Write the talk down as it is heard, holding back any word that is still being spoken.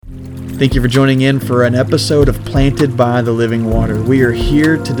Thank you for joining in for an episode of Planted by the Living Water. We are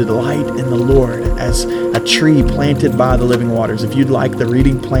here to delight in the Lord as a tree planted by the living waters. If you'd like the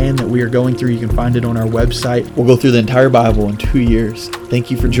reading plan that we are going through, you can find it on our website. We'll go through the entire Bible in 2 years. Thank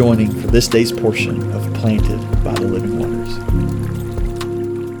you for joining for this day's portion of Planted by the Living Waters.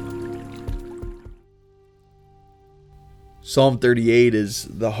 Psalm 38 is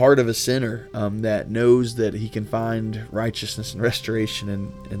the heart of a sinner that knows that he can find righteousness and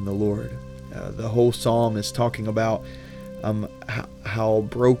restoration in the Lord. The whole psalm is talking about how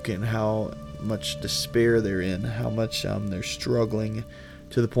broken, how much despair they're in, how much they're struggling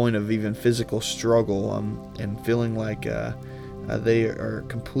to the point of even physical struggle and feeling like they are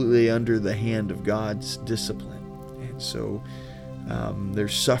completely under the hand of God's discipline. And so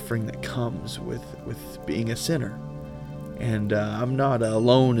there's suffering that comes with being a sinner. And I'm not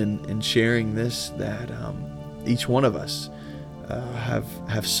alone in sharing this, that each one of us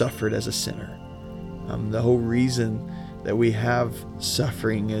have suffered as a sinner. The whole reason that we have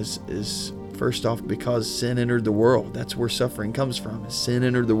suffering is first off because sin entered the world. That's where suffering comes from. Sin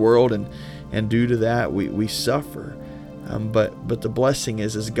entered the world, and due to that we suffer. But the blessing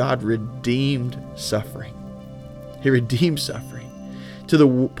is God redeemed suffering. He redeemed suffering to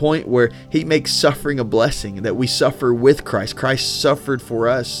the point where he makes suffering a blessing, that we suffer with Christ. Christ suffered for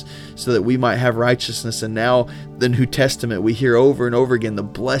us so that we might have righteousness. And now the New Testament, we hear over and over again the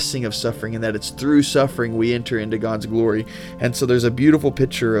blessing of suffering, and that it's through suffering we enter into God's glory. And so there's a beautiful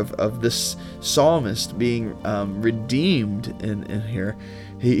picture of this psalmist being redeemed in here.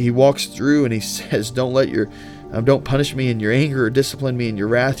 He walks through and he says, don't punish me in your anger or discipline me in your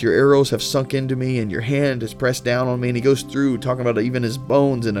wrath. Your arrows have sunk into me and your hand is pressed down on me. And he goes through talking about even his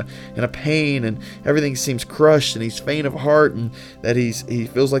bones and a pain, and everything seems crushed, and he's faint of heart, and that he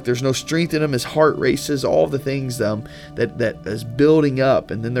feels like there's no strength in him. His heart races, all the things that is building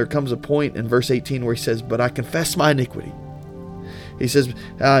up. And then there comes a point in verse 18 where he says, but I confess my iniquity. He says,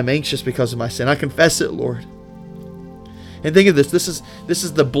 I'm anxious because of my sin. I confess it, Lord. And think of this. This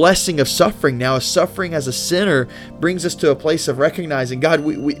is the blessing of suffering. Now, suffering as a sinner brings us to a place of recognizing, God,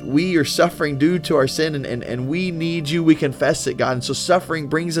 we are suffering due to our sin, and we need you. We confess it, God. And so suffering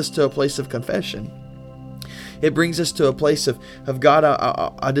brings us to a place of confession. It brings us to a place of God,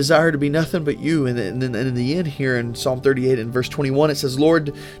 I desire to be nothing but you. And then in the end here in Psalm 38 and verse 21, it says,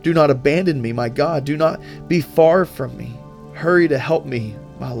 Lord, do not abandon me, my God. Do not be far from me. Hurry to help me,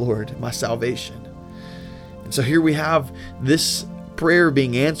 my Lord, my salvation. So here we have this prayer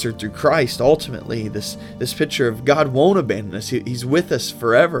being answered through Christ. Ultimately, this picture of God won't abandon us. He's with us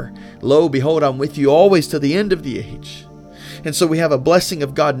forever. Lo, behold, I'm with you always to the end of the age. And so we have a blessing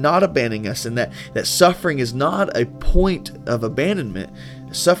of God not abandoning us, and that suffering is not a point of abandonment.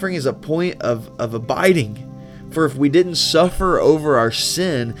 Suffering is a point of abiding. For if we didn't suffer over our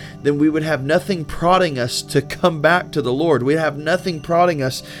sin, then we would have nothing prodding us to come back to the Lord. We'd have nothing prodding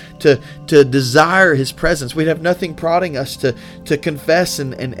us to desire his presence. We'd have nothing prodding us to confess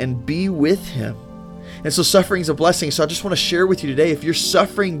and be with him. And so suffering is a blessing. So I just want to share with you today, if you're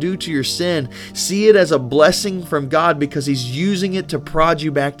suffering due to your sin, see it as a blessing from God, because he's using it to prod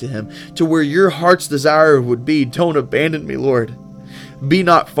you back to him, to where your heart's desire would be. Don't abandon me, Lord. Be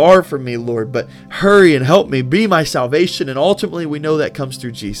not far from me, Lord, but hurry and help me. Be my salvation. And ultimately, we know that comes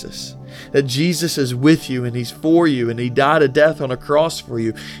through Jesus. That Jesus is with you and he's for you, and he died a death on a cross for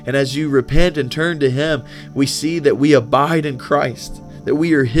you. And as you repent and turn to him, we see that we abide in Christ, that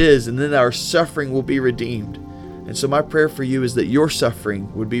we are his, and then our suffering will be redeemed. And so my prayer for you is that your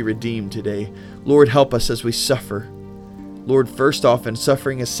suffering would be redeemed today. Lord, help us as we suffer. Lord, first off, in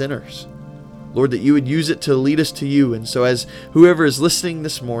suffering as sinners. Lord, that you would use it to lead us to you. And so as whoever is listening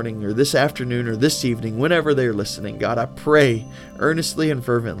this morning or this afternoon or this evening, whenever they're listening, God, I pray earnestly and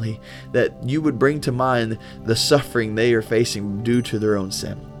fervently that you would bring to mind the suffering they are facing due to their own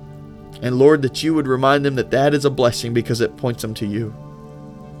sin. And Lord, that you would remind them that is a blessing because it points them to you.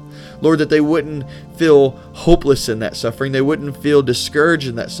 Lord, that they wouldn't feel hopeless in that suffering. They wouldn't feel discouraged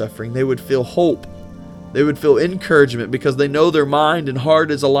in that suffering. They would feel hope. They would feel encouragement because they know their mind and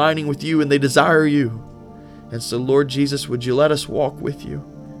heart is aligning with you and they desire you. And so, Lord Jesus, would you let us walk with you?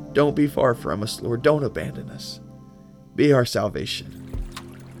 Don't be far from us, Lord. Don't abandon us. Be our salvation.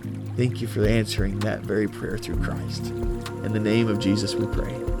 Thank you for answering that very prayer through Christ. In the name of Jesus we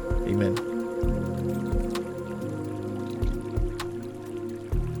pray. Amen.